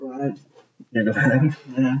glad. You're glad?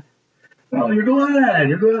 Yeah. Oh, you're glad.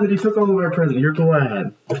 You're glad that he took all of our presents. You're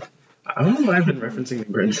glad. I don't know why I've been referencing the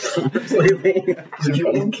Grinch songs lately. Are you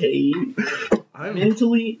okay?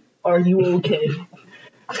 Mentally, are you okay?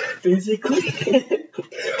 Physically?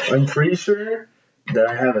 I'm pretty sure that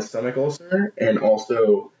I have a stomach ulcer, and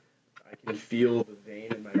also I can feel the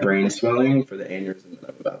vein in my brain swelling for the aneurysm that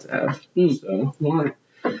I'm about to have. So, Why?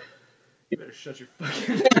 you better shut your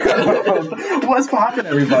fucking What's poppin',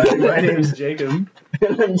 everybody? My name is Jacob.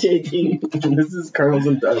 I'm JT. And this is Kernels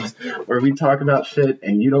and Dubs, where we talk about shit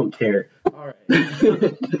and you don't care. Alright.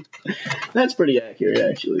 That's pretty accurate,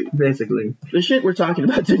 actually. Basically. The shit we're talking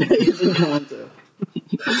about today is Encanto.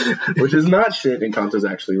 Which is not shit, Encanto's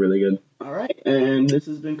actually really good. Alright, and this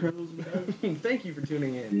has been Kernels and Dubs. Thank you for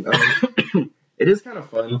tuning in. It is kind of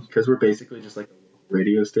fun, because we're basically just like a local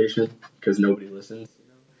radio station, because nobody listens, you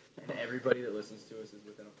know? And everybody that listens to us is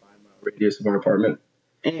within a 5-mile radius of our apartment.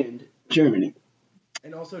 And Germany.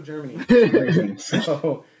 And also Germany.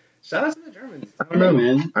 So, shout out to the Germans. I don't know, know,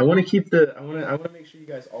 man. I want to keep I want to make sure you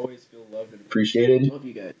guys always feel loved and appreciated. Love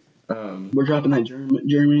you guys. We're dropping that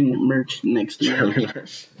German merch next year. German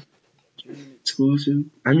merch. German exclusive.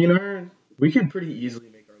 I mean, we could pretty easily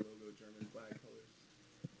make our logo German flag colors.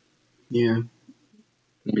 Yeah.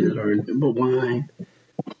 It'd be that hard. But why?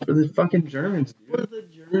 For the fucking Germans, dude.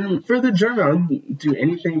 For the German. I'll do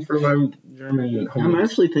anything for my German home. I'm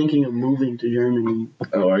actually thinking of moving to Germany.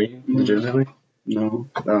 Oh, are you? Legitimately? No.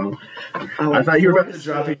 Oh. I thought you were about to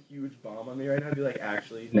drop a huge bomb on me right now. I'd be like,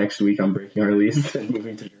 actually, next week I'm breaking our lease and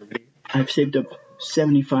moving to Germany. I've saved up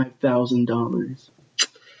 $75,000.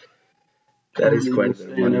 That is quite a bit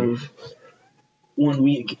of money. Of 1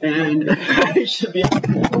 week, and I should be able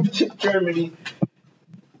to move to Germany.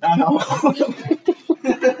 Ow.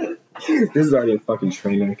 This is already a fucking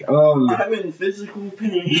train wreck. I'm in physical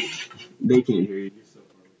pain. They can't hear you. You're so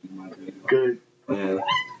far away from my video. Good. Yeah.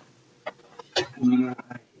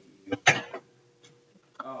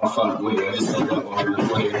 Oh fuck! Wait, I just said that while we were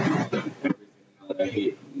recording. I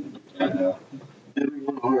hate that now.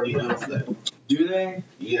 Everyone already knows that. Do they?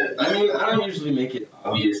 Yeah. I mean, I don't usually make it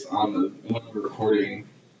obvious when we're recording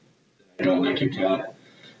that I don't like your cat.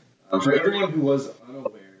 For everyone who was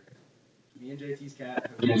unaware, me and JT's cat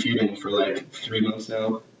have been feuding for like 3 months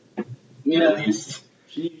now. Yeah. At least.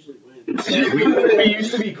 She usually wins. we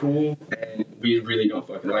used to be cool, and we really don't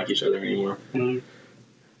fucking like each other anymore.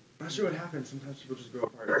 Not sure what happens. Sometimes people just grow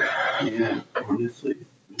apart. Yeah, honestly.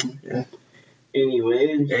 Yeah.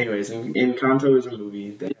 Anyways, Encanto is a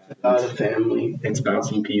movie that about a family. It's about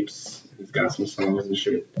some peeps. It's got some songs and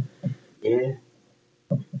shit. Yeah.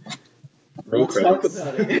 Roll Let's credits.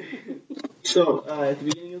 talk about it. So, at the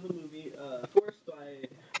beginning of the movie, forced by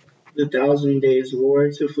the Thousand Days War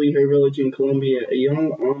to flee her village in Colombia, a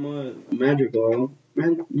young Alma Madrigal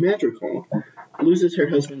loses her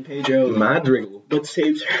husband Pedro, Madrigal, but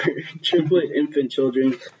saves her triplet infant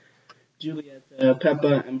children, Julieta,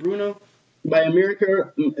 Peppa, and Bruno, by a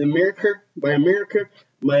miracle. Did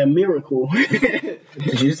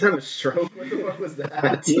you just have a stroke? What the fuck was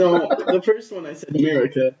that? No, the first one I said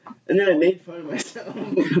America, and then I made fun of myself.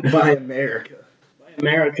 By America.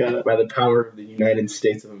 America. By the power of the United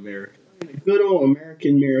States of America. Good old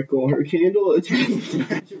American miracle. Her candle attains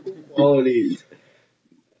magical qualities,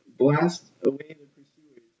 blasts away the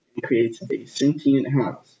pursuers, and creates a sentient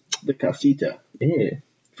house, the casita,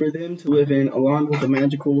 for them to live in, along with a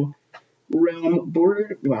magical realm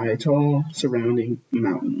bordered by tall surrounding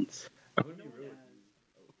mountains.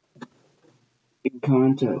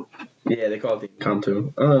 Encanto. Yeah, they call it the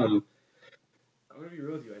Encanto. I'm gonna be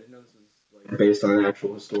real with you. I didn't know this was like based on an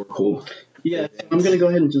actual historical. Yeah, so I'm gonna go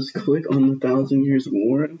ahead and just click on the 1,000 Years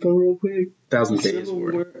War info real quick. 1,000 Days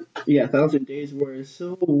War. Yeah, 1,000 Days War.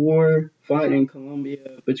 Civil War fought in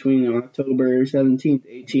Colombia between October 17th,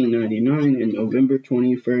 1899 and November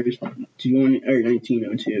 21st,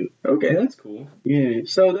 1902. Okay, that's cool. Yeah.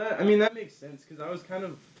 So that makes sense, because I was kind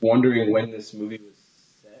of wondering when this movie was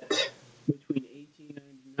set. Between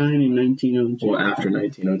 1899 and 1902. Well, after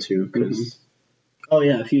 1902, because... Oh,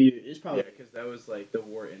 yeah, a few years. It's probably... Yeah, because that was, like, the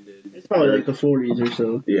war ended. It's probably, like, the 40s or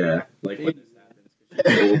so. Yeah, like, when this happens,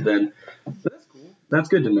 because she's old then. So that's cool. That's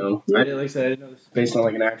good to know. Yeah. Like I said, I didn't know this was based on,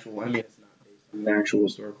 like, an actual... I mean, it's not based on an actual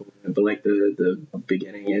historical event, but, like, the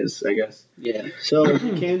beginning is, I guess. Yeah. So,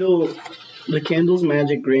 the candle's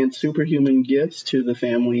magic grants superhuman gifts to the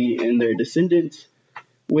family and their descendants,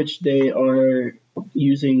 which they are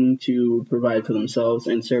using to provide for themselves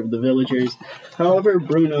and serve the villagers. However,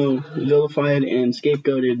 Bruno, vilified and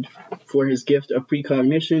scapegoated for his gift of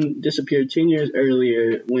precognition, disappeared 10 years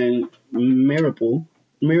earlier when Maribel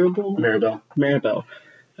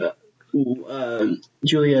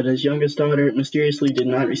Julieta's youngest daughter mysteriously did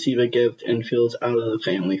not receive a gift and feels out of the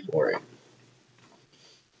family for it.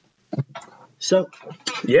 So,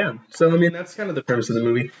 yeah. So I mean, that's kind of the premise of the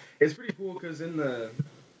movie. It's pretty cool because in the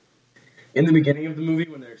beginning of the movie,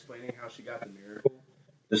 when they're explaining how she got the miracle,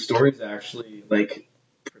 the story's actually like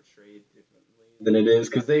portrayed differently than it is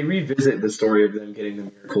because they revisit the story of them getting the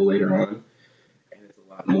miracle later on, and it's a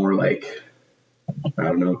lot more like, I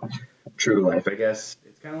don't know, true to life, I guess.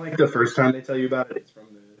 It's kind of like the first time they tell you about it, it's from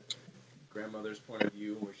the grandmother's point of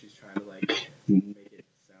view, where she's trying to like make it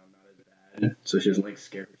sound not as bad, so she doesn't like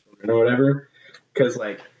scare her children or whatever. Because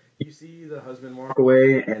like you see the husband walk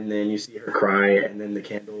away, and then you see her cry, and then the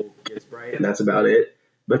candle gets bright, and that's about it.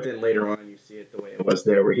 But then later on, you see it the way it was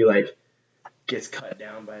there, where he like gets cut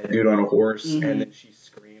down by a dude on a horse, and then she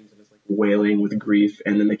screams and is like wailing with grief,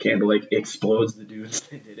 and then the candle like explodes the dudes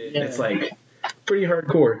that did it. Yeah. It's like pretty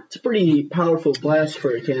hardcore. It's a pretty powerful blast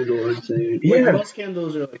for a candle, I'd say. Yeah. Like, most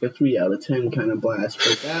candles are like a 3 out of 10 kind of blast,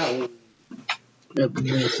 but that one, at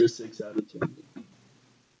least a 6 out of 10.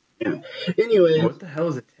 Yeah. Anyway. What the hell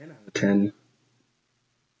is a 10 out of 10?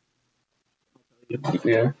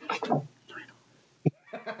 Yeah.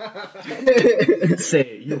 Say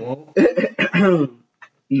it, you won't.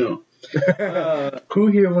 No. Who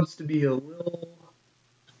here wants to be a little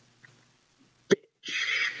bitch?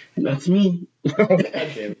 That's me. God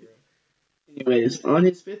damn it, bro. Anyways, on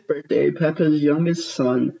his 5th birthday, Peppa's youngest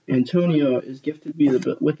son, Antonio, is gifted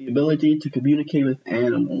with the ability to communicate with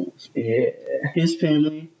animals. Yeah. His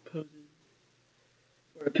family poses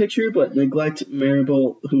for a picture, but neglect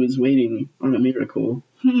Maribel, who is waiting on a miracle.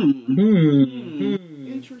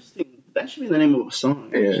 Interesting. That should be the name of a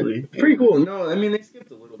song, actually. Yeah. Pretty cool. No, I mean, they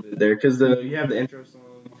skipped a little bit there, because you have the intro song.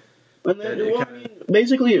 And then,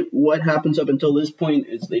 basically, what happens up until this point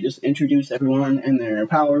is they just introduce everyone and their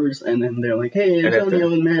powers, and then they're like, hey,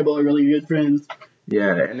 Antonio and Maribel are really good friends.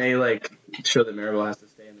 Yeah, and they, like, show that Maribel has to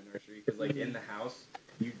stay in the nursery, because, like, in the house,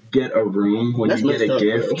 you get a room when you get a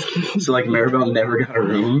gift. So, like, Maribel never got a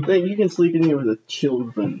room. Like, you can sleep in here with the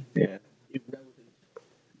children. Yeah.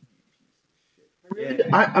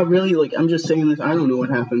 I really, like, I'm just saying this, I don't know what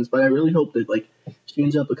happens, but I really hope that, like, she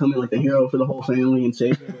ends up becoming, like, the hero for the whole family and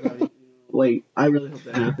saving everybody. Like, I really hope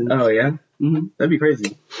that happens. Oh, yeah? Mm-hmm. That'd be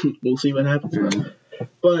crazy. We'll see what happens. Mm-hmm.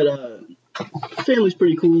 But, family's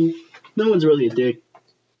pretty cool. No one's really a dick.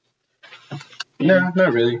 No,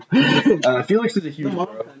 not really. Felix is a huge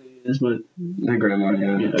bro. Is, but the grandma,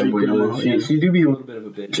 yeah. She do be a little bit of a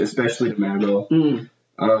bitch, especially to Maribel.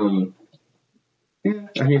 Yeah,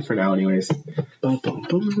 I mean, for now, anyways.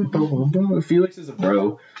 Felix is a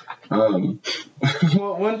bro. Well,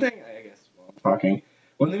 one thing, I guess, while I'm talking,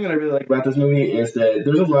 one thing that I really like about this movie is that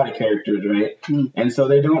there's a lot of characters, right? And so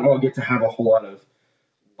they don't all get to have a whole lot of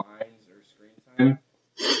lines or screen time.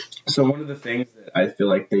 So one of the things that I feel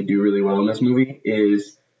like they do really well in this movie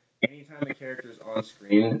is anytime a character's on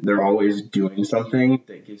screen, they're always doing something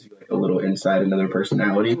that gives you like a little insight into their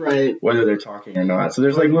personality, right? Whether they're talking or not. So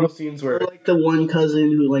there's like little scenes where, like the one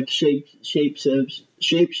cousin who like shapeshifts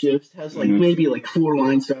has like maybe like 4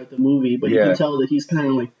 lines throughout the movie, but you can tell that he's kind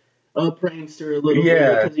of like a prankster a little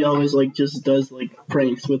bit because he always like just does like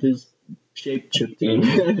pranks with his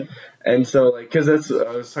shapeshifting. And so like, because that's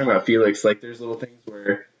I was talking about Felix. Like, there's little things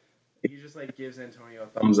where he just like gives Antonio a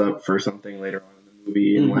thumbs up for something later on in the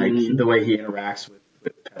movie, and like the way he interacts with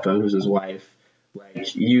Peppa, who's his wife.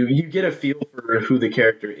 Like, you get a feel for who the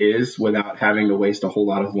character is without having to waste a whole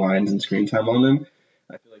lot of lines and screen time on them.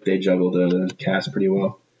 I feel like they juggle the cast pretty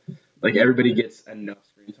well. Like, everybody gets enough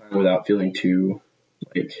screen time without feeling too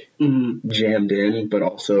like jammed in, but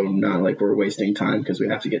also not like we're wasting time because we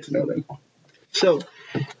have to get to know them. So,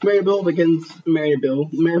 Maribel begins to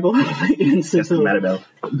feel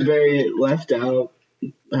very left out,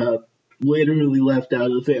 literally left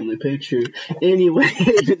out of the family picture.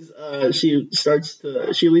 Anyways, she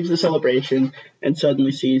leaves the celebration and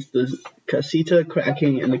suddenly sees the casita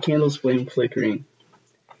cracking and the candles flame flickering.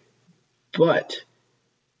 But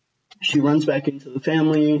she runs back into the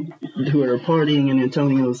family who are partying in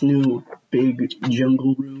Antonio's new big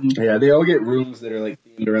jungle room. Yeah, they all get rooms that are like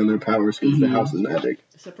themed around their powers because the house is magic.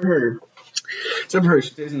 Except for her. She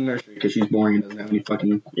stays in the nursery because she's boring and doesn't have any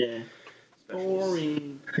fucking... Yeah.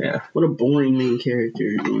 Boring. Yeah. What a boring main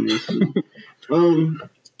character, honestly.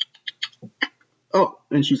 Oh,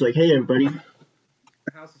 and she's like, hey, everybody.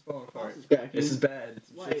 The house is falling apart. This is bad.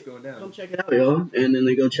 Shit's going down. Come check it out, y'all. And then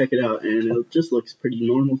they go check it out, and it just looks pretty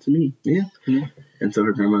normal to me. Yeah. And so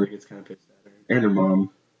her grandmother gets kind of pissed at her. And her mom.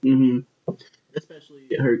 Especially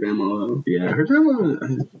her grandma. Yeah, her grandma,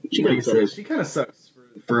 she kind of sucks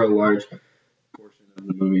for a large portion of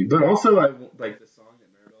the movie. But also, I like the song that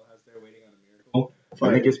Maribel has there,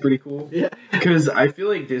 I think it's pretty cool. Yeah. Because I feel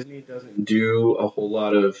like Disney doesn't do a whole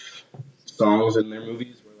lot of songs in their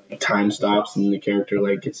movies where like time stops and the character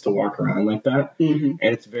like gets to walk around like that. Mm-hmm.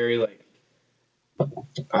 And it's very like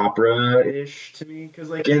opera-ish to me. Because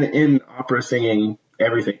like in opera singing,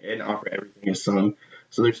 everything is sung.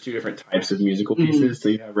 So there's two different types of musical pieces. So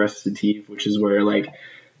you have recitative, which is where like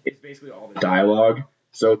it's basically all the dialogue.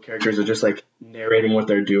 So characters are just like narrating what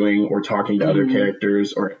they're doing or talking to other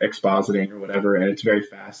characters or expositing or whatever, and it's very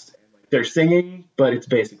fast. And like they're singing, but it's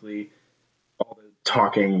basically all the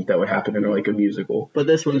talking that would happen in like a musical. But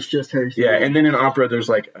this one's just her. Yeah, and then in opera there's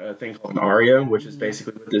like a thing called an aria, which is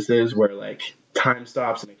basically what this is, where like time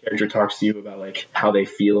stops and a character talks to you about like how they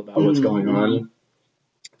feel about what's going on.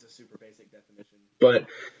 It's a super basic definition. But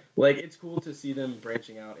like it's cool to see them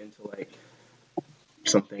branching out into like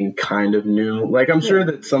something kind of new. Like I'm sure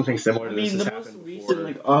that something similar to this has happened before. The most recent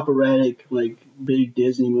like operatic like big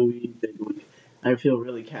Disney movie that like I feel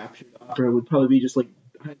really captured opera would probably be just like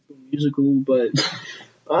High School Musical, but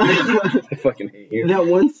I fucking hate you. That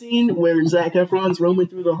one scene where Zac Efron's roaming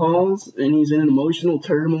through the halls and he's in an emotional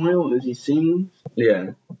turmoil as he sings.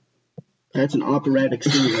 Yeah. That's an operatic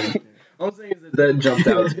scene. All I'm saying is that jumped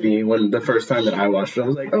out to me when the first time that I watched it. I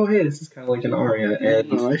was like, oh hey, this is kind of like an aria,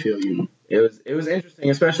 and I feel you. It was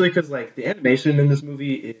interesting, especially because like the animation in this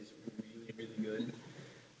movie is really really good,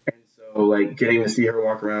 and so like getting to see her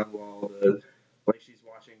walk around while she's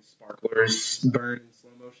watching sparklers burn in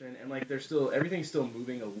slow motion, and like everything's still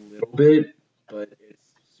moving a little bit, but it's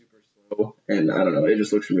super slow, and I don't know, it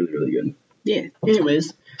just looks really really good. Yeah.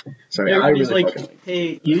 Anyways, sorry, everybody's like,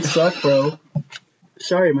 hey, you suck, bro.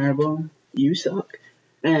 Sorry, Maribel, you suck,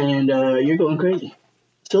 and you're going crazy.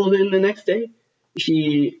 So then the next day,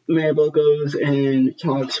 Maribel goes and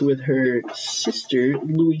talks with her sister,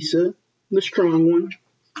 Louisa, the strong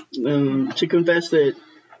one, to confess that,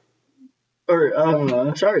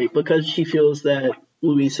 because she feels that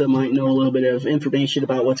Louisa might know a little bit of information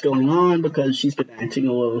about what's going on because she's been acting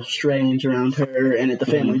a little strange around her and at the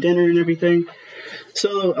family dinner and everything.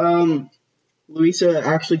 So, Louisa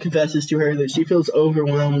actually confesses to her that she feels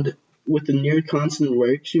overwhelmed with the near constant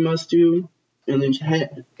work she must do, and then she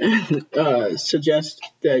suggests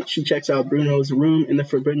that she checks out Bruno's room in the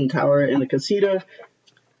Forbidden Tower in the casita.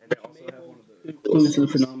 And they also have one of the clues to the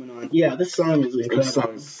phenomenon. Yeah, this song is incredible. This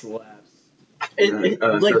song slaps. Like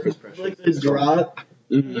the drop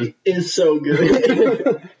is so good.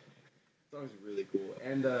 The song's really cool,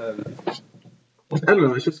 and I don't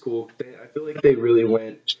know, it's just cool. I feel like they really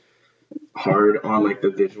went hard on like the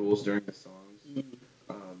visuals during the songs.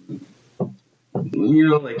 You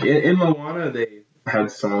know, like in Moana they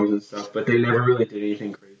had songs and stuff, but they never really did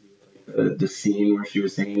anything crazy. Like the scene where she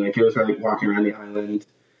was singing, like it was her like walking around the island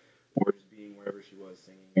or just being wherever she was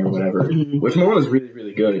singing or whatever. Which Moana is really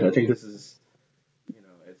really good. I think this is, you know,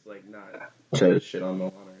 it's like not to shit on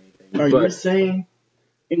Moana or anything. Are you saying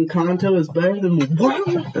Encanto is better than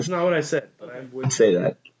Moana? That's not what I said, but I would say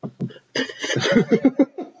that.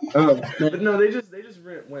 But no, they just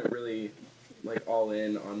went really like all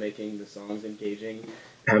in on making the songs engaging,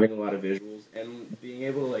 having a lot of visuals, and being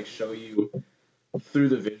able to like show you through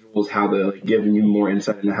the visuals how to like give you more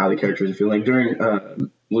insight into how the characters feel. Like during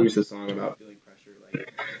Louisa's song about feeling pressure,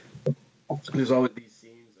 like there's always these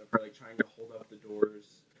scenes of her like trying to hold up the doors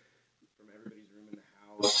from everybody's room in the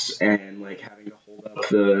house, and like having to hold up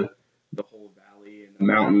the whole valley and the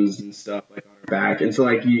mountains and stuff like on her back, and so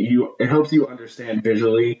like it helps you understand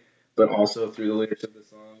visually, but also through the lyrics of the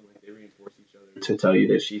song, like they reinforce each other to tell you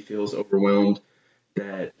that she feels overwhelmed,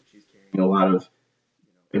 that she's carrying a lot of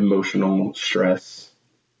emotional stress.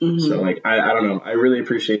 So like I don't know, I really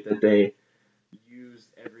appreciate that they used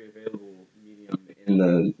every available medium in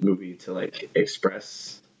the movie to like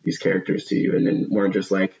express these characters to you, and then weren't just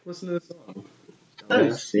like, listen to this song.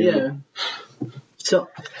 Nice. Yeah. So,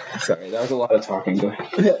 sorry, that was a lot of talking.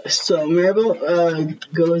 So Maribel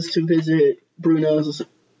goes to visit Bruno's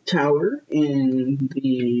tower in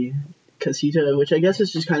the casita, which I guess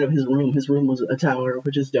is just kind of his room. His room was a tower,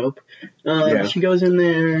 which is dope. She goes in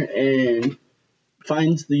there and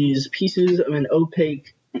finds these pieces of an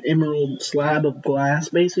opaque emerald slab of glass,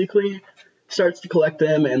 basically. Starts to collect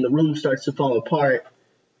them, and the room starts to fall apart.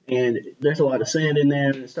 And there's a lot of sand in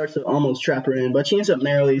there, and it starts to almost trap her in. But she ends up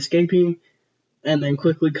narrowly escaping, and then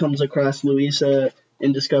quickly comes across Louisa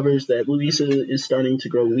and discovers that Louisa is starting to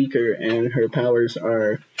grow weaker, and her powers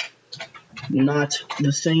are not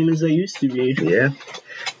the same as they used to be. Yeah.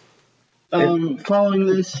 Following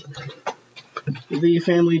this, the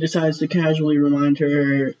family decides to casually remind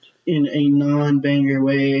her in a non-banger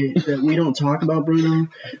way that we don't talk about Bruno.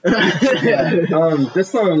 This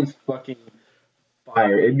song's fucking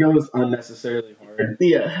fire. It goes unnecessarily hard.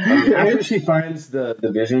 Yeah. After she finds the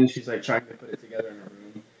vision, she's like trying to put it together in her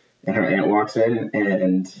room, and her aunt walks in,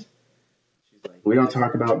 and she's like, "We don't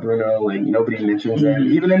talk about Bruno. Like nobody mentions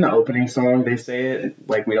him. Even in the opening song, they say it.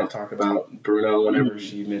 Like we don't talk about Bruno whenever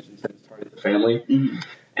she mentions him as part of the family."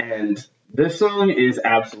 And this song is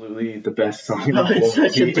absolutely the best song in the whole It's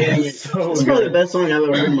such a movie. damn. It's so It's good. probably the best song I've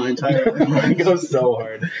ever heard in my entire life. It goes so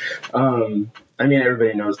hard. I mean,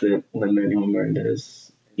 everybody knows that Lin-Manuel Miranda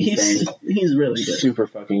is insane. He's really good. Super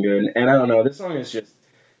fucking good. And I don't know, this song is just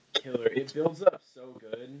killer. It builds up so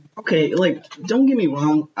good. Okay, like, don't get me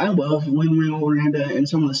wrong, I love Lin-Manuel Miranda and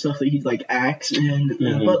some of the stuff that he, like, acts in,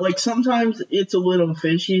 but, like, sometimes it's a little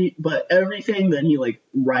fishy, but everything that he, like,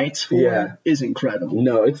 writes for is incredible.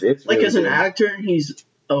 No, it's like, really as an good. actor, he's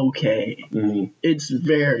okay. It's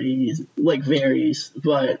varies,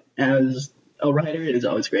 but as a writer, it is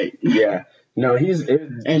always great. Yeah. No,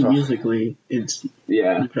 And musically, it's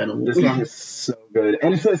incredible. This song is so good.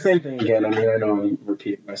 And it's the same thing again. I mean, I know I'm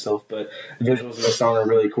repeating myself, but the visuals of the song are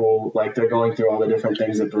really cool. Like, they're going through all the different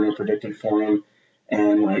things that Bruno predicted for him,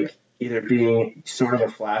 and, like, either being sort of a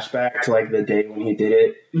flashback to, like, the day when he did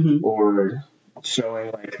it, or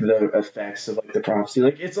showing, like, the effects of, like, the prophecy.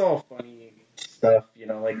 Like, it's all funny stuff, you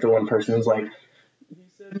know, like, the one person's like, he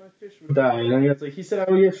said my fish would die, and then it's like, he said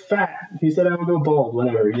I would get fat, he said I would go bald,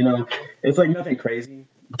 whatever, you know. It's like nothing crazy,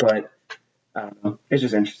 but I don't know, it's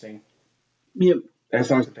just interesting. Yep. That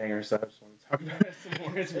song's a banger, so I just want to talk about it some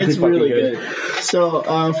more. It's really good. So,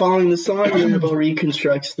 following the song, Annabelle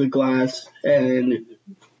reconstructs the glass and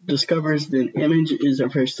discovers the image is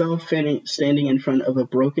of herself standing in front of a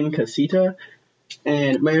broken casita,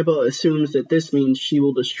 and Maribel assumes that this means she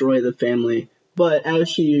will destroy the family. But as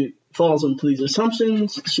she falls into these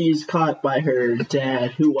assumptions, she's caught by her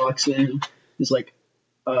dad, who walks in. He's like,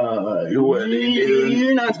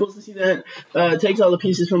 you're not supposed to see that. Takes all the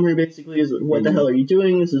pieces from her, basically, is what the hell are you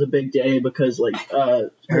doing? This is a big day because, like,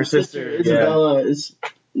 her sister Isabella is,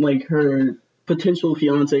 like, her potential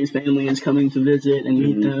fiance's family is coming to visit and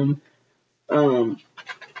meet them.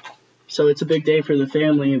 So it's a big day for the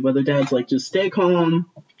family, but the dad's like, just stay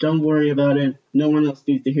calm, don't worry about it, no one else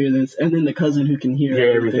needs to hear this. And then the cousin who can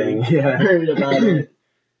hear everything heard about it.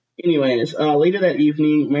 Anyways, later that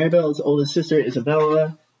evening, Maribel's oldest sister,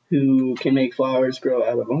 Isabella, who can make flowers grow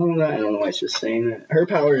out of all of that, I don't know why it's just saying that, her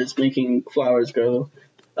power is making flowers grow,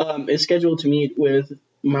 is scheduled to meet with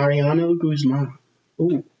Mariano Guzman.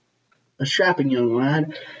 Ooh. A strapping young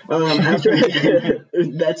lad. After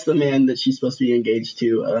that's the man that she's supposed to be engaged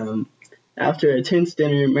to. After a tense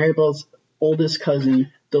dinner, Maribel's oldest cousin,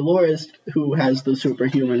 Dolores, who has the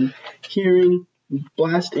superhuman hearing,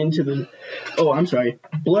 blurts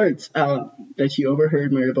out that she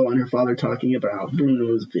overheard Maribel and her father talking about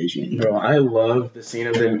Bruno's vision. Bro, I love the scene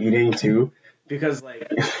of them eating too, because, like,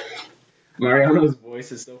 Mariano's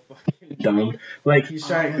voice is so fucking dumb. Like, he's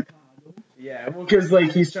trying. Yeah, well, because,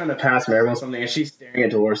 like, he's trying to pass Maribel something, and she's staring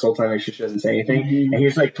at Dolores the whole time, and she doesn't say anything, and he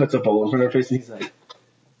just, like, puts a bowl in front of her face, and he's like,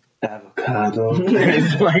 avocado.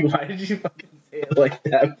 It's like, why did you fucking say it like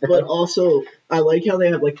that, bro? But also, I like how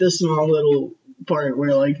they have, like, this small little part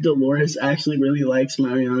where, like, Dolores actually really likes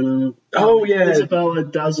Mariano. Oh, yeah. Isabella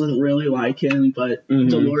doesn't really like him, but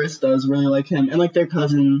Dolores does really like him, and, like, they're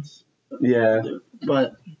cousins. Yeah.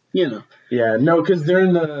 But, you know. Yeah, no, because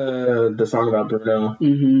during the song about Bruno,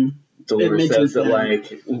 Dolores says that,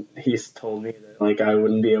 like, he's told me that, like, I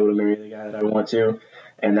wouldn't be able to marry the guy that I want to,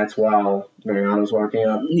 and that's while Mariano's walking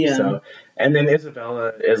up. Yeah. So, and then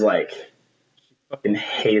Isabella is, like, she fucking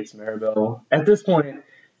hates Maribel. At this point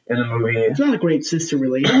in the movie... It's not a great sister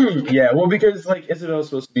relationship. Yeah, well, because, like, Isabella's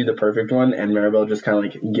supposed to be the perfect one, and Maribel just kind of,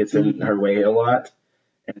 like, gets in her way a lot,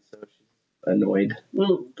 and so she's annoyed.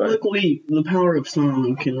 Well, luckily, the power of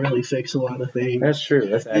song can really fix a lot of things. That's true.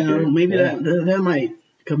 That's accurate. Maybe that might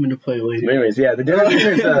come into play later. Anyways, yeah, the dinner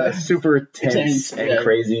is super tense and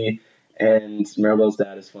crazy, and Maribel's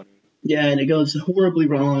dad is funny. Yeah, and it goes horribly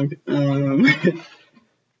wrong.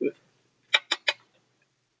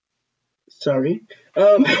 Sorry.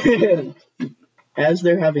 As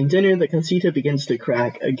they're having dinner, the casita begins to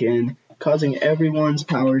crack again, causing everyone's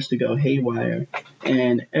powers to go haywire,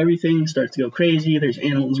 and everything starts to go crazy. There's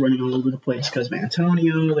animals running all over the place because of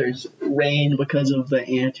Antonio. There's rain because of the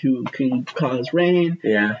ant who can cause rain.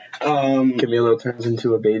 Yeah. Camilo turns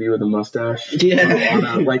into a baby with a mustache.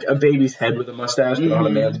 Yeah. Like a baby's head with a mustache, but on a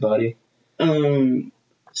man's body.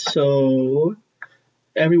 So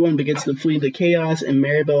everyone begins to flee the chaos, and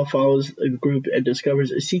Maribel follows a group and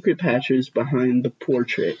discovers a secret passage behind the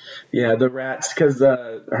portrait. Yeah, the rats, because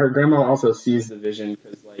her grandma also sees the vision,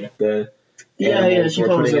 because, like, the animals she were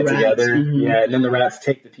follows putting the it rats. together. Yeah, and then the rats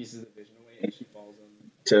take the pieces of the vision away, and she follows them.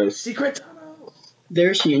 to Secret tunnel.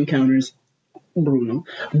 There she encounters Bruno.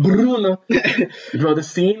 Bruno. Bro, the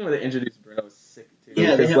scene where they introduce Bruno is sick too.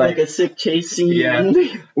 Yeah, they have like a sick chase scene. Yeah.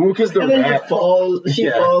 Well, because the and then rat she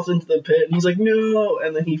falls into the pit, and he's like, no,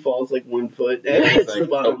 and then he falls like 1 foot, and Yeah, it's like, the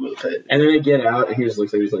bottom of the pit. And then they get out, and he just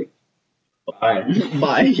looks like he's like, bye.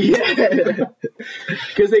 Bye. Yeah.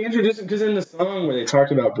 Because they introduced him, because in the song where they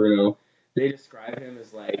talked about Bruno, they describe him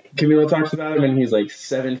as like, Camila talks about him, and he's like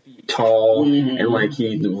 7 feet tall, and like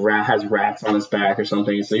he has rats on his back or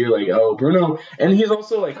something. So you're like, oh, Bruno. And he's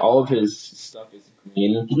also like, all of his stuff is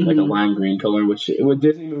green, like a lime green color, which with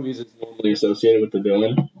Disney movies is normally associated with the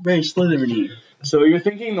villain. Very Slytherin-y. So you're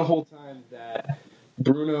thinking the whole time that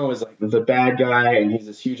Bruno is like the bad guy, and he's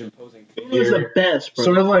this huge imposing figure. He's the best, bro.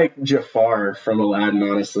 Sort of like Jafar from Aladdin,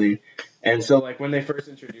 honestly. And so, like, when they first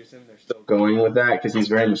introduce him, they're still going with that because he's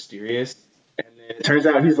very mysterious. And then it turns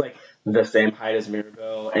out he's, like, the same height as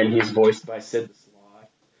Mirabelle, and he's voiced by Sid the Sloth.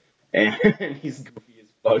 And he's goofy as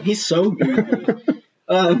fuck. He's so goofy.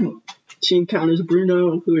 She encounters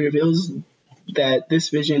Bruno, who reveals that this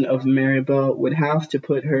vision of Mirabelle would have to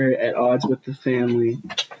put her at odds with the family,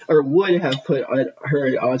 or would have put her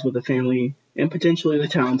at odds with the family and potentially the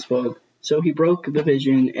townsfolk. So he broke the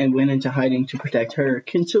vision and went into hiding to protect her,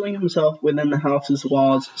 concealing himself within the house's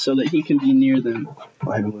walls so that he can be near them.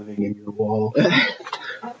 I'm living in your wall.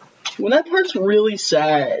 Well, that part's really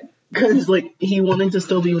sad. Because, like, he wanted to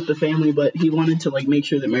still be with the family, but he wanted to, like, make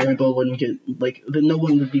sure that Mirabelle wouldn't get, like, that no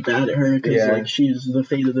one would be mad at her because, like, she's the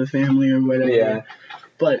fate of the family or whatever. Yeah.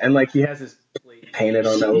 But, and, like, he has his plate painted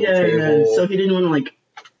on that little table. So he didn't want to, like,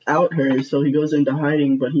 out her, so he goes into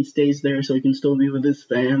hiding, but he stays there so he can still be with his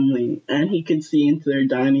family. And he can see into their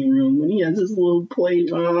dining room, and he has his little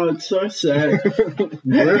plate. Oh, it's so sad.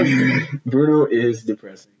 Bruno is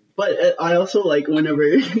depressing. But I also like whenever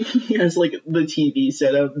he has, like, the TV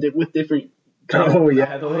set up with different the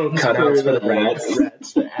little cutouts for the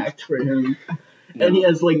rats to act for him. No. And he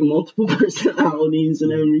has, like, multiple personalities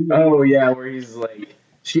and everything. Oh, yeah, where he's, like,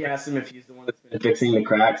 she asks him if he's the one that's been fixing the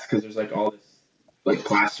cracks, because there's, like, all this, like,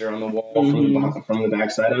 plaster on the wall from the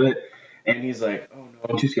back side of it. And he's like, oh, no,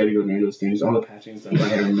 I'm too scared to go near those things. All the patching's done by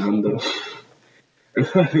Hernando.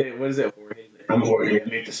 What is it, Jorge? I'm Jorge.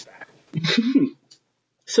 Make the spackle.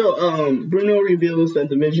 So, Bruno reveals that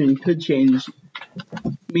the vision could change,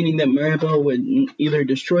 meaning that Mirabelle would either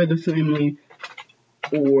destroy the family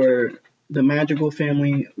or the magical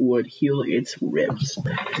family would heal its ribs.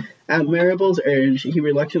 At Mirabelle's urge, he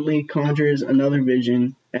reluctantly conjures another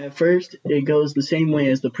vision. At first, it goes the same way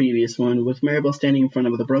as the previous one, with Mirabelle standing in front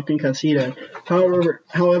of the broken casita.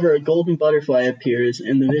 However, a golden butterfly appears,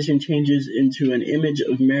 and the vision changes into an image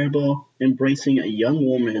of Mirabelle embracing a young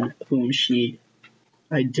woman whom she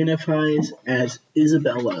identifies as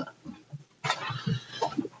Isabella.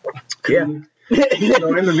 Yeah. So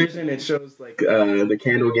in the vision, it shows like the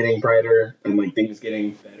candle getting brighter and like things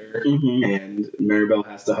getting better, and Mirabelle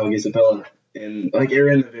has to hug Isabella, and like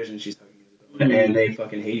in the vision, she's hugging Isabella, and they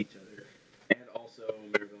fucking hate each other, and also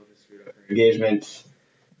Mirabelle just screwed up her engagement.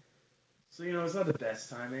 So it's not the best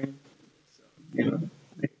timing. So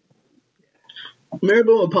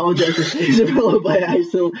Mirabelle apologizes to Isabella by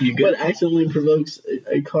accidentally provokes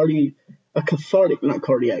cathartic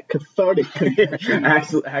confession.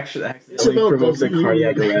 Accidentally provokes a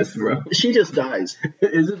cardiac arrest, bro. She just dies.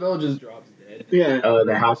 Isabella just drops dead. Yeah.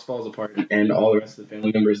 The house falls apart, and all the rest of the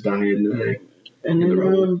family members die in and then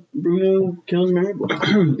Bruno kills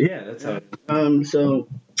Mirabelle. Yeah, that's how. So.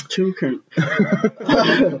 I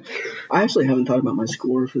actually haven't thought about my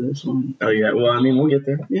score for this one. Oh yeah, well I mean we'll get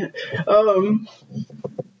there. Yeah.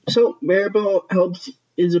 So Mirabelle helps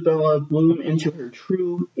Isabella bloom into her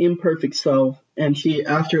true imperfect self, and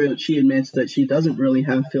after she admits that she doesn't really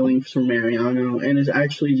have feelings for Mariano and is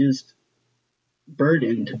actually just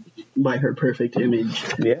burdened by her perfect image.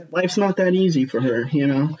 Yeah. Life's not that easy for her,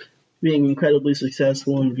 being incredibly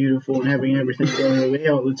successful and beautiful and having everything go her way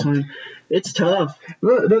all the time. It's tough.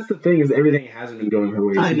 Well, that's the thing, is everything hasn't been going her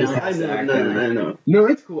way. I know. No,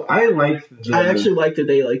 it's cool. I actually like that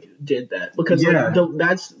they did that, because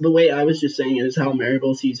that's the way I was just saying it, is how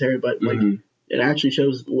Mirabelle sees her, but it actually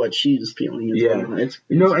shows what she's feeling as well. It's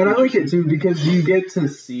and I like it too, because you get to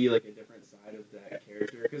see like a different side of that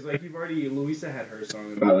character, because like Luisa had her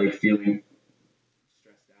song about like feeling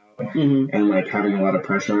stressed out and like having a lot of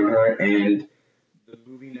pressure on her, and the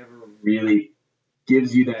movie never really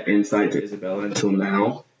gives you that insight to Isabella until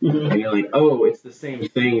now, and you're like, oh, it's the same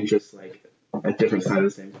thing, just like a different side of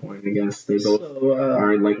the same coin. I guess they both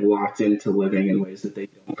are like locked into living in ways that they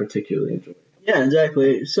don't particularly enjoy. Yeah,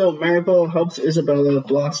 exactly. So Mirabelle helps Isabella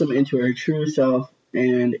blossom into her true self,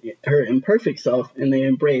 and her imperfect self, and they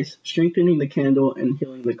embrace, strengthening the candle and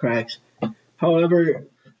healing the cracks. However,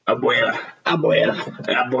 Abuela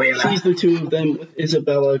sees the two of them with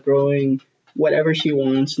Isabella growing whatever she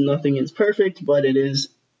wants. Nothing is perfect, but it is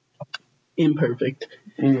imperfect.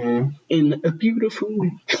 Mm-hmm. In a beautiful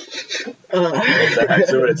way. That's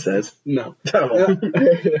actually what it says. No.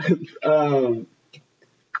 Oh.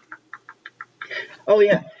 Oh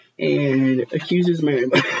yeah, and accuses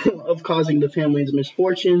Maribel of causing the family's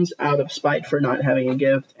misfortunes out of spite for not having a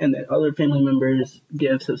gift, and that other family members'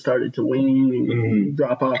 gifts have started to wane and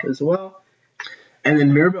drop off as well. And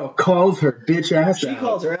then Maribel calls her bitch ass She out.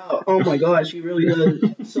 calls her out. Oh my god, she really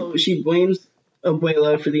does. So she blames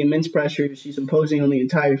Abuela for the immense pressure she's imposing on the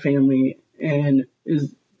entire family, and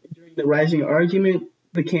is during the rising argument,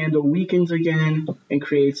 the candle weakens again and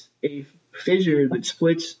creates a fissure that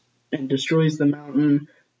splits and destroys the mountain.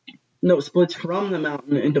 No, splits from the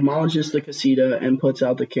mountain and demolishes the casita and puts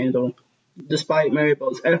out the candle. Despite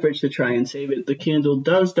Maribel's efforts to try and save it, the candle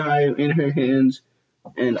does die in her hands,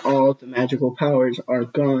 and all of the magical powers are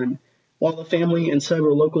gone. While the family and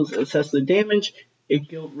several locals assess the damage, a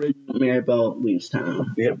guilt-ridden Maribel leaves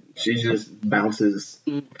town. Yep, she just bounces.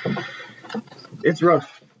 It's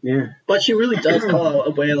rough. Yeah. But she really does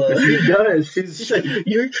call Abuela. She does. She's like,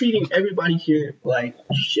 you're treating everybody here like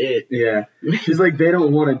shit. Yeah. She's like, they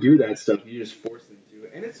don't want to do that stuff. You just force them to.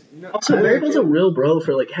 And it's Also, Maribel's a real bro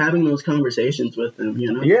for like having those conversations with them,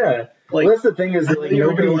 you know? Yeah. Like, well, that's the thing is that like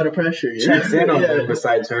nobody a lot of pressure. checks in on them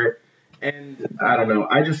besides her. And I don't know.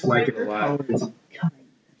 I just like it a lot.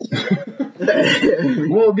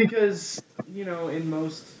 Well, because, you know, in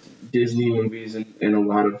most Disney movies and a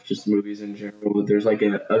lot of just movies in general, there's like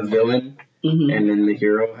a villain, and then the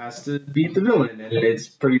hero has to beat the villain, and it's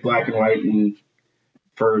pretty black and white, and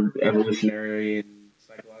for evolutionary and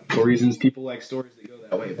psychological reasons, people like stories that go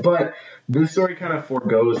that way. But this story kind of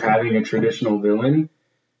foregoes having a traditional villain,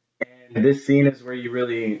 and this scene is where you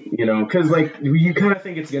really, you know, because like you kind of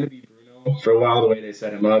think it's going to be Bruno for a while, the way they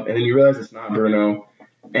set him up, and then you realize it's not Bruno,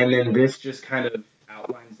 and then this just kind of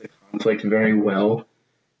outlines the conflict very well.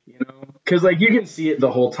 You know, because like you can see it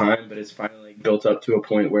the whole time, but it's finally like built up to a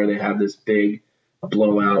point where they have this big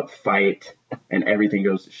blowout fight, and everything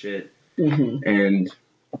goes to shit. And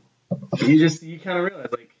you kind of realize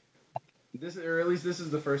like this, or at least this is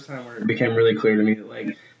the first time where it became really clear to me that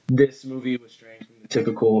like this movie was straying from the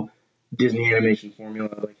typical Disney animation formula,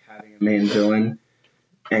 like having a main villain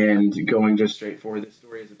and going just straight forward. This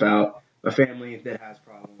story is about a family that has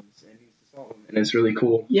problems and needs to solve them, and it's really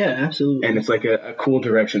cool. Yeah, absolutely. And it's like a cool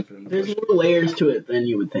direction for them. There's more layers to it than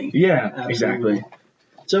you would think. Yeah, Absolutely. exactly.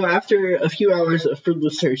 So after a few hours of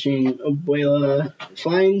fruitless searching, Abuela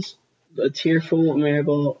finds a tearful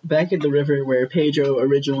Maribel back at the river where Pedro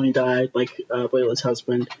originally died, like Abuela's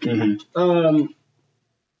husband.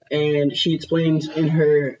 And she explains in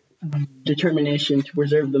her determination to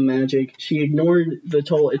preserve the magic, she ignored the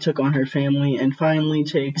toll it took on her family and finally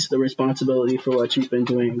takes the responsibility for what she's been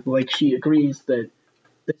doing. Like, she agrees that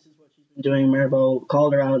this is what she's been doing. Maribel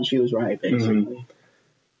called her out and she was right, basically.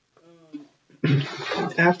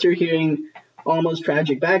 After hearing almost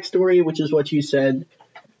tragic backstory, which is what you said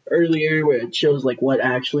earlier, where it shows like what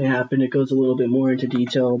actually happened, it goes a little bit more into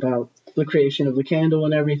detail about the creation of the candle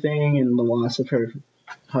and everything and the loss of her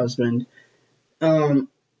husband.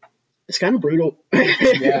 It's kind of brutal.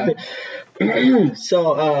 Yeah. So,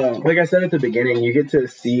 like I said at the beginning, you get to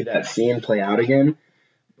see that scene play out again,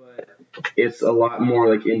 but it's a lot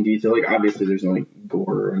more like in detail. Like obviously there's no like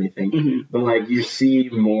gore or anything, but like you see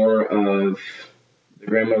more of the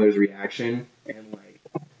grandmother's reaction and like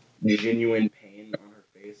genuine pain on her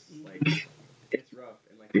face. Like it's rough,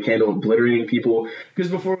 and like the candle obliterating people.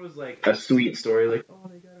 Because before it was like a sweet story, like oh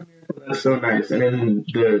they got a miracle, that's so nice. And then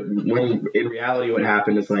when in reality what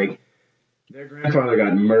happened is like their grandfather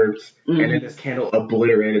got murked, and then this candle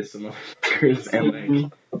obliterated some motherfuckers, and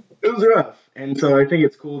like it was rough. And so I think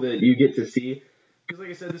it's cool that you get to see, because like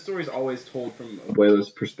I said, the story is always told from Abuela's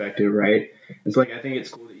perspective, right? And so like I think it's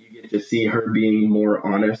cool that you get to see her being more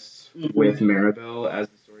honest with Maribel as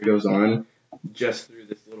the story goes on, just through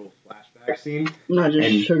this little flashback scene. Not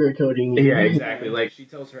just sugarcoating. Yeah, exactly. Like she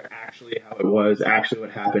tells her actually how it was, actually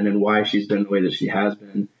what happened, and why she's been the way that she has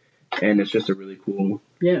been. And it's just a really cool,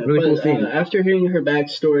 cool scene. After hearing her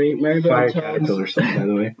backstory, Maribel Fire caterpillar song, by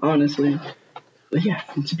the way. Honestly, yeah,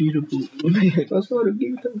 it's beautiful. That's what it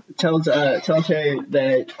beautiful. Tells her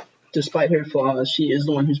that despite her flaws, she is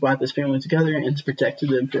the one who's brought this family together and has protected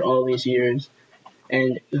them for all these years,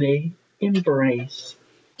 and they embrace.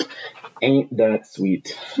 Ain't that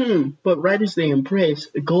sweet? But right as they embrace,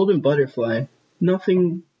 a golden butterfly,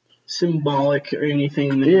 nothing symbolic or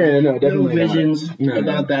anything. Yeah, no, definitely no visions not.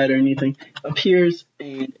 about that or anything. Appears,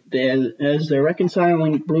 and then as they're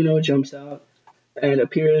reconciling, Bruno jumps out and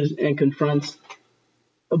appears and confronts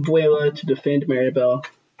Abuela to defend Maribel.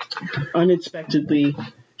 Unexpectedly,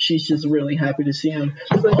 she's just really happy to see him.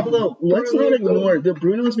 Although, let's not ignore that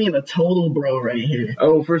Bruno's being a total bro right here.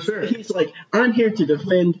 Oh, for sure. He's like, I'm here to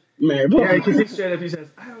defend Maribel. Yeah, because he straight up, he says,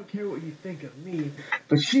 I don't care what you think of me,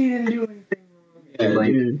 but she didn't do anything wrong. Yeah, And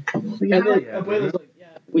like, dude. and then Abuela's like,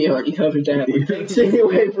 yeah, we already covered that. Take it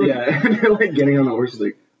away from yeah, and they're like getting on the horse,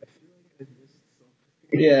 like,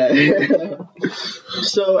 yeah.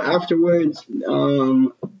 So afterwards,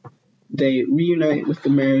 they reunite with the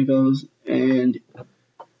Marigos and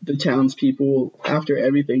the townspeople after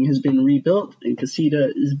everything has been rebuilt and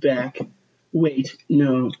Casita is back. Wait,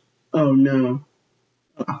 no. Oh no.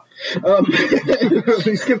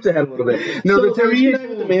 we skipped ahead a little bit. No, so the reunite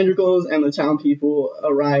with the Madrigals and the town people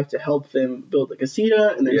arrive to help them build the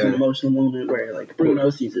Casita, and there's an emotional moment where like Bruno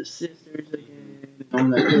sees his sisters again,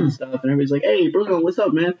 and all that good stuff, and everybody's like, "Hey, Bruno, what's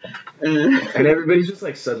up, man?" And everybody's just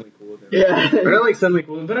like suddenly cool with him. Yeah, they're not like suddenly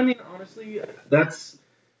cool, but I mean, honestly, that's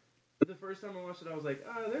the first time I watched it. I was like,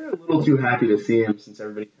 they're a little too happy to see him since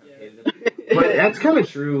everybody kind of hated him. But that's kind of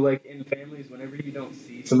true. Like in families, whenever you don't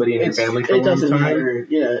see somebody in your family for a long time, matter.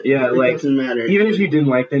 Yeah, it like doesn't matter. Even if you didn't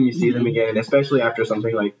like them, you see them again, especially after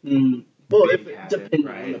something like. Well, if it depends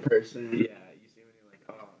on the person. Yeah, you see when you're like,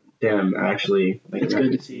 oh, damn, actually, like, it's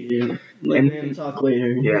good to see you. Like, and then we can talk later.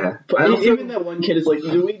 Yeah, but even that one kid is like,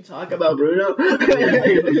 do we talk about Bruno?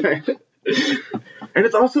 And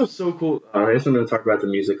it's also so cool. I guess I'm going to talk about the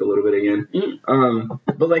music a little bit again.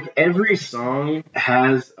 But like every song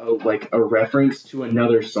has a reference to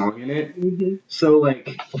another song in it. Mm-hmm. So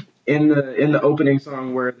like in the opening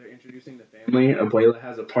song where they're introducing the family, Abuela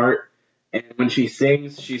has a part, and when she's singing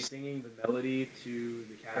the melody to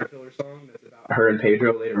the Caterpillar song that's about her and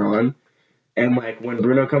Pedro later on. And like when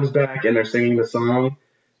Bruno comes back and they're singing the song,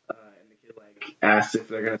 and the kid like asks if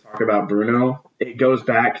they're going to talk about Bruno, it goes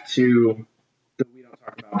back to the We Don't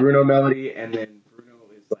Talk About Bruno melody, and then Bruno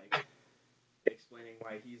is like explaining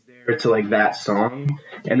why he's there to like that song,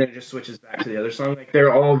 and then it just switches back to the other song. Like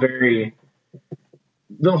they're all very,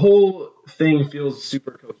 the whole thing feels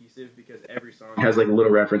super cohesive because every song has like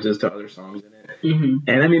little references to other songs in it. Mm-hmm.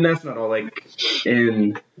 And I mean that's not all. Like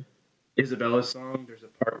in Isabella's song, there's a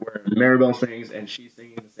part where Maribel sings and she's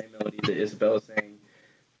singing the same melody that Isabella sang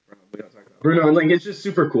from We Don't Talk About Bruno, and like it's just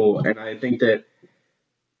super cool. And I think that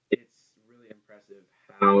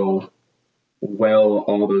how well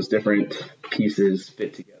all those different pieces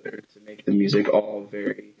fit together to make the music all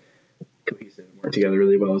very cohesive and work together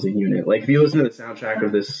really well as a unit. Like if you listen to the soundtrack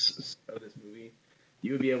of this movie,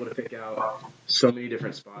 you would be able to pick out so many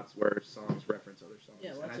different spots where songs reference other songs.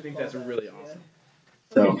 Yeah, and I think that's really awesome.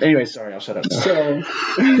 So anyway, sorry, I'll shut up. So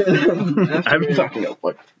I've been talking up.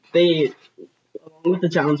 They, along with the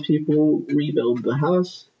townspeople, rebuild the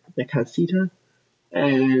house, the casita.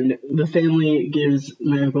 And the family gives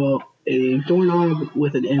Maribel a doorknob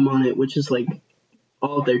with an M on it, which is like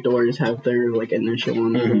all of their doors have their like initial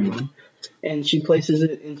on them. And she places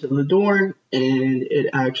it into the door, and it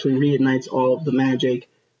actually reignites all of the magic,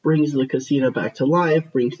 brings the casita back to life,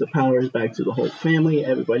 brings the powers back to the whole family.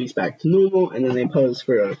 Everybody's back to normal, and then they pose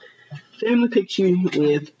for a family picture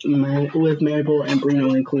with Maribel and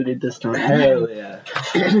Bruno included this time. Hell yeah!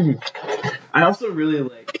 I also really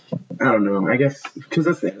like. I don't know, I guess, because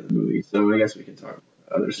that's the end of the movie, so I guess we can talk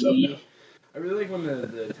about other stuff now. I really like when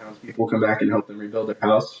the townspeople come back and help them rebuild their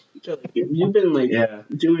house. You've been,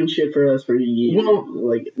 doing shit for us for years. Well,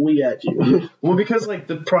 we got you. Well, because,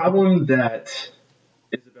 the problem that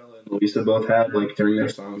Isabella and Luisa both had, during their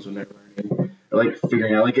songs when they're learning, or,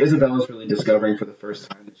 figuring out, Isabella's really discovering for the first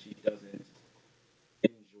time that she doesn't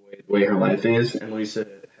enjoy the way her life is, and Luisa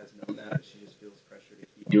has known that, she just feels pressure to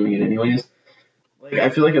keep doing it anyways. I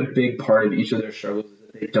feel like a big part of each of their struggles is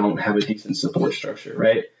that they don't have a decent support structure,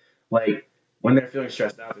 right? When they're feeling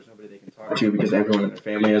stressed out, there's nobody they can talk to because everyone in their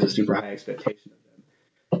family has a super high expectation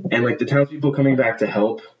of them. And, the townspeople coming back to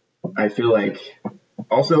help, I feel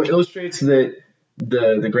also illustrates that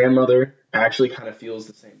the grandmother actually kind of feels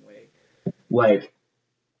the same way.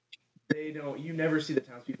 You never see the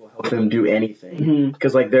townspeople help them do anything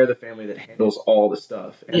because, they're the family that handles all the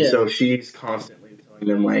stuff. And so she's constantly telling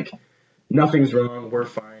them, nothing's wrong, we're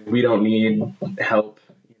fine, we don't need help,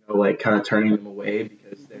 kind of turning them away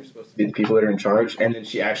because they're supposed to be the people that are in charge, and then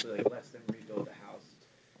she actually, lets them rebuild the house,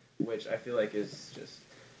 which I feel like is just,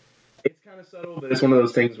 it's kind of subtle, but it's one of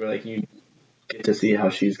those things where, you get to see how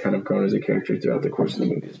she's kind of grown as a character throughout the course of the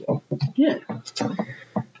movie as well. Yeah.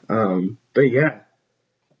 But yeah.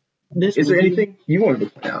 Is there anything you wanted to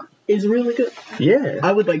point out? is really good. Yeah.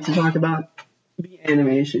 I would like to talk about the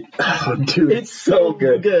animation. Oh, dude, It's so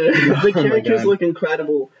good. The Oh my characters God. look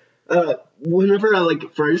incredible. Whenever I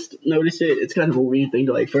like first notice it, it's kind of a weird thing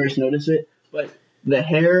to like first notice it, but the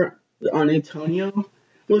hair on Antonio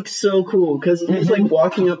looks so cool because he's like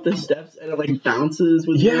walking up the steps and it like bounces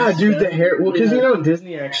with Yeah, his dude, step. the hair. Well, because Yeah. you know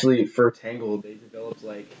Disney actually for Tangled they developed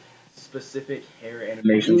like specific hair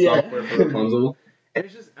animation Yeah. software for Rapunzel, and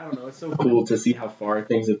it's just I don't know, it's so cool to see how far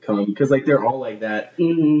things have come because like they're all like that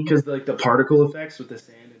Mhm. because like the particle effects with the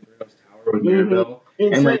sand in Bruno's tower with Mirabelle,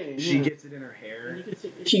 and like Insane, she yeah. gets it in her hair.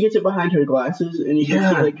 She gets it behind her glasses, and you can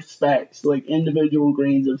Yeah. see like specks, like individual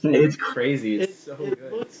grains of things. It's crazy. It's so it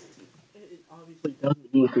good. looks. It obviously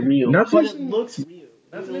doesn't look real, Not to but mention- it looks real.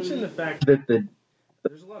 Not to mention the fact that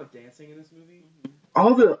there's a lot of dancing in this movie.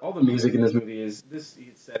 All the music in this movie is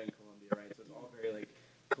it's set in Colombia, right? So it's all very like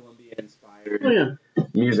Colombian inspired Oh yeah.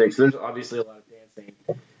 music. So there's obviously a lot of dancing,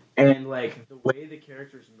 and like the way the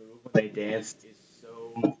characters move when they dance is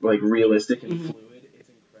so like realistic and fluid. It's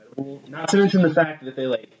incredible. Not to mention the fact that they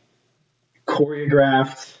like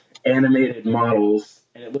choreographed animated models,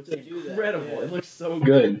 and it looks incredible. Yeah. It looks so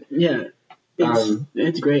good. Yeah.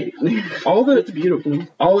 It's great. It's beautiful.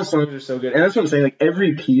 All the songs are so good, and that's what I'm saying. Like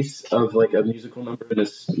every piece of like a musical number in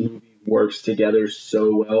this movie works together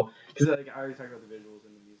so well. Because like I already talked about the visuals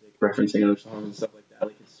and the music, referencing other songs and stuff like that.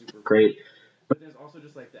 Like it's super great. But there's also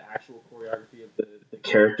just like the actual choreography of the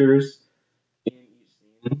characters in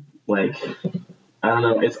each scene. Like I don't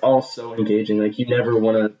know, it's all so engaging. Like you never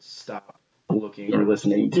want to stop looking or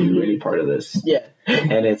listening to any part of this. Yeah.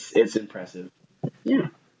 And it's impressive. Yeah.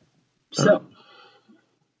 So,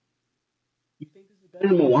 you think this is better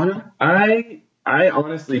than Moana? I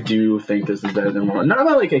honestly do think this is better than Moana. Not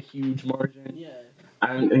by like a huge margin. Yeah.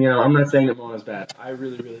 I'm not saying that Moana's bad. I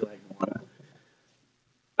really, really like Moana.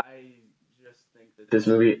 I just think that this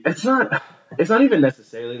movie, it's not even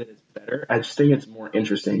necessarily that it's better. I just think it's more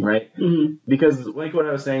interesting, right? Mm-hmm. Because like what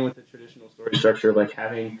I was saying with the traditional story structure of like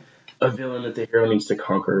having a villain that the hero needs to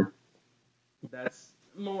conquer,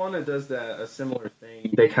 Moana does a similar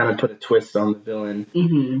thing. They kind of put a twist on the villain.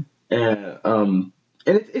 Mm-hmm. And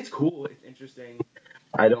it's cool. It's interesting.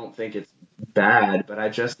 I don't think it's bad, but I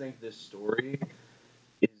just think this story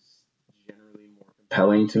is generally more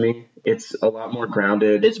compelling to me. It's a lot more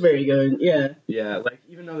grounded. It's very good. Yeah. Yeah, like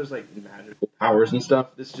even though there's like magical powers and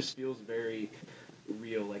stuff, this just feels very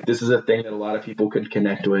real. Like this is a thing that a lot of people could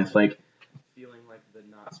connect with, like feeling like the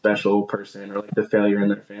not special person or like the failure in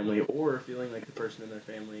their family, or feeling like the person in their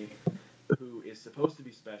family who is supposed to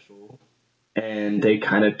be special and they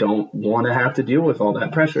kind of don't want to have to deal with all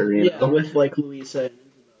that pressure. You know? With like Louisa.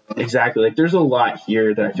 Exactly. Like there's a lot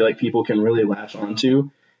here that I feel like people can really latch onto,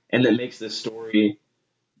 and that makes this story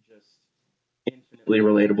just infinitely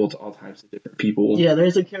relatable to all types of different people. Yeah,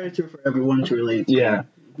 there's a character for everyone to relate to. Yeah.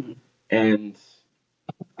 And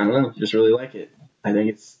I don't know, just really like it. I think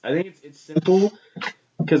it's simple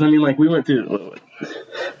because I mean like we went through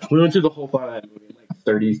the whole plot of that movie in like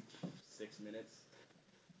 36 minutes.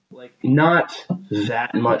 Like not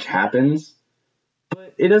that much happens.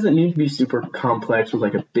 But it doesn't need to be super complex with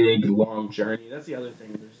like a big long journey. That's the other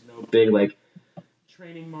thing. There's no big like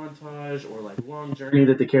training montage or like long journey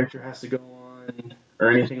that the character has to go on or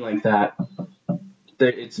anything like that.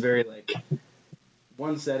 It's very like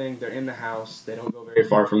one setting. They're in the house. They don't go very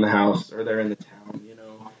far from the house, or they're in the town, you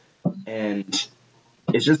know. And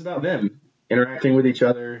it's just about them interacting with each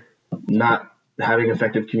other, not having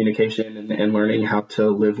effective communication, and learning how to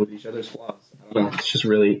live with each other's flaws. I don't know. It's just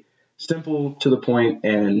really simple, to the point,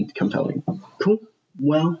 and compelling. Cool.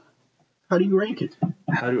 Well, how do you rank it?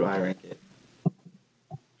 How do I rank it?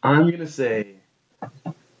 I'm going to say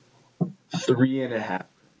 3.5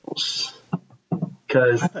 kernels.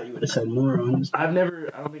 Because I thought you would have said more, honestly. I don't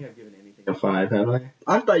think I've given anything a 5, have I?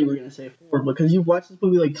 I thought you were going to say 4 because you've watched this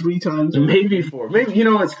movie like 3 times. Maybe 4. Maybe, you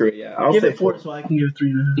know what, screw it, yeah. I'll give say it 4 so I can give it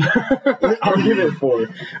 3.5. I'll give it 4.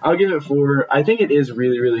 I'll give it 4. I think it is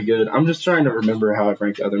really, really good. I'm just trying to remember how I've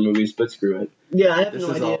ranked other movies, but screw it. Yeah, I have This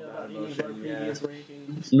no is idea all about about any of our emotion, previous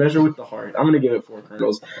rankings. Measure with the heart. I'm going to give it 4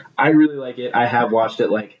 kernels. I really like it. I have watched it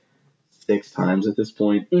like 6 times at this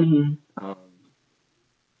point. Mm-hmm.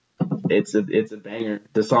 It's a banger.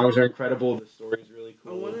 The songs are incredible. The story's really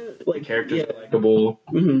cool. The characters are likable.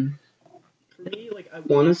 Mm-hmm. For me, like, I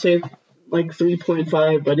want to say like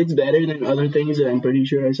 3.5, but it's better than other things that I'm pretty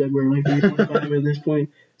sure I said were like 3.5 at this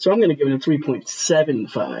point. So I'm going to give it a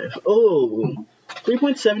 3.75. Oh,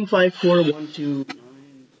 3.75 for 1 to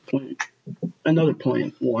 9 another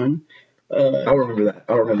point 1. I'll remember that.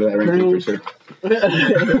 I'll remember that ranking for sure.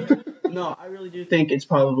 No, I really do think it's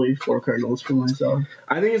probably Four Cardinals for myself.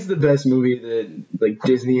 I think it's the best movie that like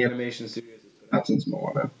Disney Animation Studios has put out since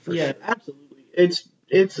Moana. Yeah, absolutely.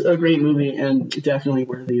 It's a great movie and definitely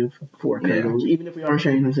worthy of Four Cardinals, even if we are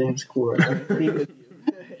sharing the same score. I agree with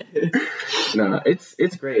you. No,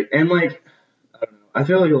 it's great, and like I don't know, I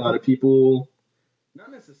feel like a lot of people,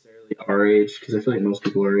 not necessarily our age, because I feel like most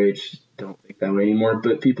people our age don't think that way anymore,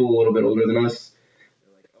 but people a little bit older than us,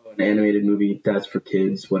 they're like, oh, an animated movie, that's for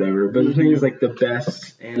kids, whatever. But the thing is, like, the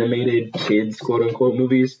best animated kids, quote unquote,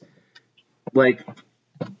 movies, like,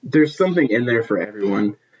 there's something in there for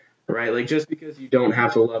everyone, right? Like, just because you don't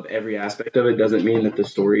have to love every aspect of it doesn't mean that the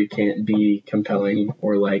story can't be compelling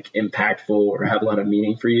or, like, impactful or have a lot of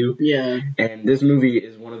meaning for you. Yeah. And this movie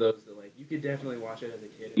is one of those that, like, you could definitely watch it as a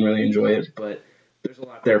kid and really enjoy it, but there's a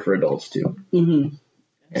lot there for adults, too. Mm-hmm.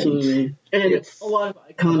 Absolutely. And it's a lot of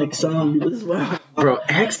iconic songs as well. Bro,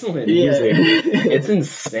 excellent music. It's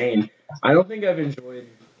insane. I don't think I've enjoyed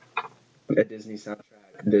a Disney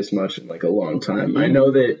soundtrack this much in, like, a long time. I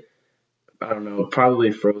know that, I don't know,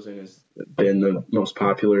 probably Frozen has been the most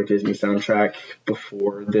popular Disney soundtrack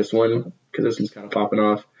before this one, because this one's kind of popping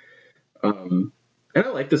off. And I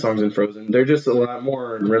like the songs in Frozen. They're just a lot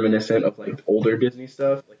more reminiscent of, like, older Disney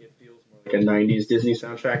stuff. Like, it feels more like a 90s Disney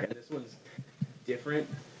soundtrack, and this one's different,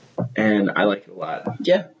 and I like it a lot.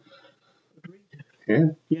 Yeah. Yeah.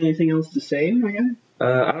 You have anything else to say, my guy?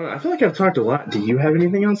 I don't know. I feel like I've talked a lot. Do you have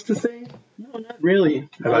anything else to say? No, not really.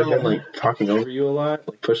 Have I been, like, talking over you a lot?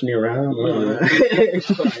 Like, pushing you around? It's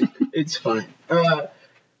fine. It's fine. I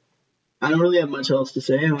don't really have much else to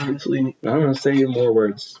say, honestly. I'm going to say you more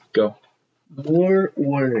words. Go. More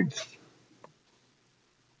words.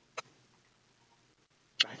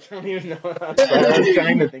 I don't even know what I was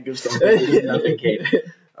trying to think of something. Nothing came.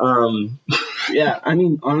 Yeah, I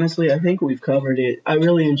mean, honestly, I think we've covered it. I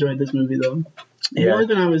really enjoyed this movie, though. Yeah. More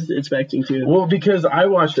than I was expecting to. Well, because I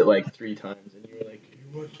watched it like 3 times, and you were like,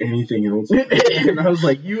 you watched anything else? And I was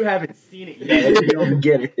like, you haven't seen it yet. You don't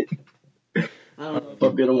get it. I don't know if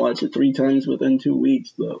I'm going to watch it 3 times within 2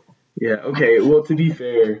 weeks, though. Yeah, okay. Well, to be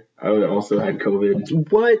fair, I also had COVID.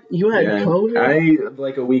 What? You had COVID? I,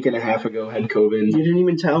 like a week and a half ago, had COVID. You didn't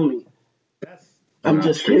even tell me. I'm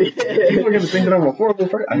just kidding. People are going to think that I'm a horrible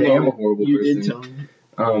person. I am a horrible person. You did tell me.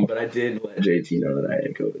 But I did let JT know that I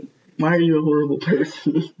had COVID. Why are you a horrible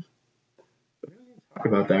person? Talk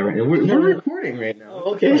about that right now. We're recording right now.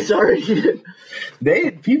 Oh, okay, sorry. People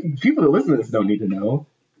that listen to this don't need to know.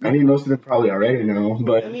 I mean, most of them probably already know,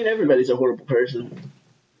 but... I mean, everybody's a horrible person.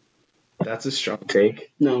 That's a strong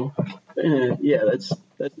take. No. Yeah, that's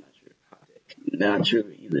not true. Hot take. Not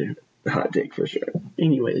true either. Hot take for sure.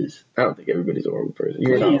 Anyways. I don't think everybody's a horrible person.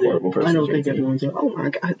 You're not a horrible person. I don't think everyone's a... Oh my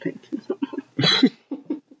god, thank you.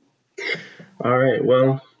 Alright,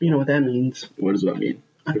 well... You know what that means. What does that mean?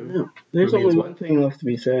 I don't know. There's only one thing left to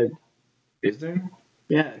be said. Is there?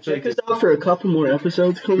 Yeah, check us out for a couple more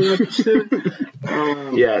episodes coming up soon.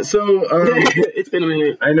 Yeah, so... it's been a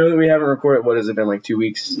minute. I know that we haven't recorded... What has it been, like 2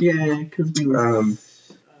 weeks? Yeah, because we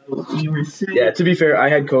were sick. Yeah, to be fair, I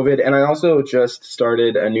had COVID, and I also just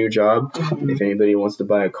started a new job. If anybody wants to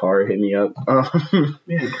buy a car, hit me up.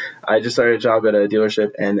 I just started a job at a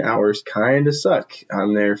dealership, and the hours kind of suck.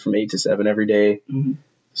 I'm there from 8 to 7 every day,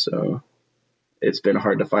 so it's been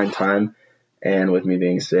hard to find time. And with me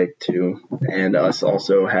being sick, too, and us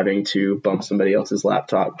also having to bump somebody else's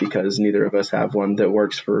laptop because neither of us have one that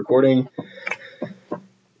works for recording,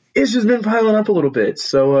 it's just been piling up a little bit.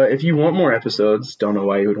 So if you want more episodes, don't know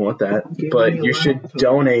why you would want that, but you should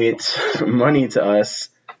donate money to us.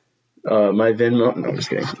 My Venmo... No, I'm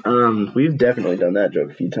just kidding. We've definitely done that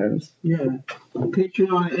joke a few times. Yeah.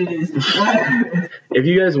 Patreon is... If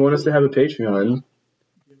you guys want us to have a Patreon,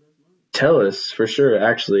 tell us for sure,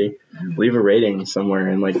 actually. Leave a rating somewhere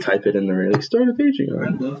and, like, type it in the rating. Start a Patreon.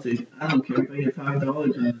 I'd love to. I don't care if I get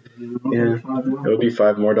 $5. Yeah, it would be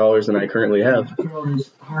 $5 more than I currently have.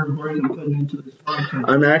 Hard work I'm putting into this podcast.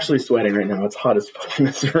 I'm actually sweating right now. It's hot as fuck in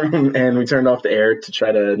this room, and we turned off the air to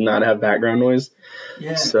try to not have background noise.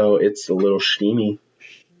 Yeah. So it's a little steamy.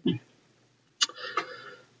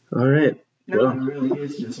 All right. No, it really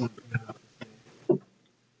is just like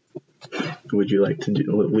would you like to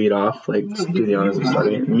lead off? Like, do the honors of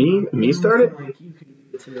starting it? Me start it? Like you can do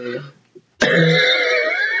it today.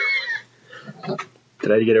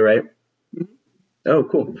 Did I get it right? Oh,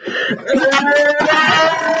 cool.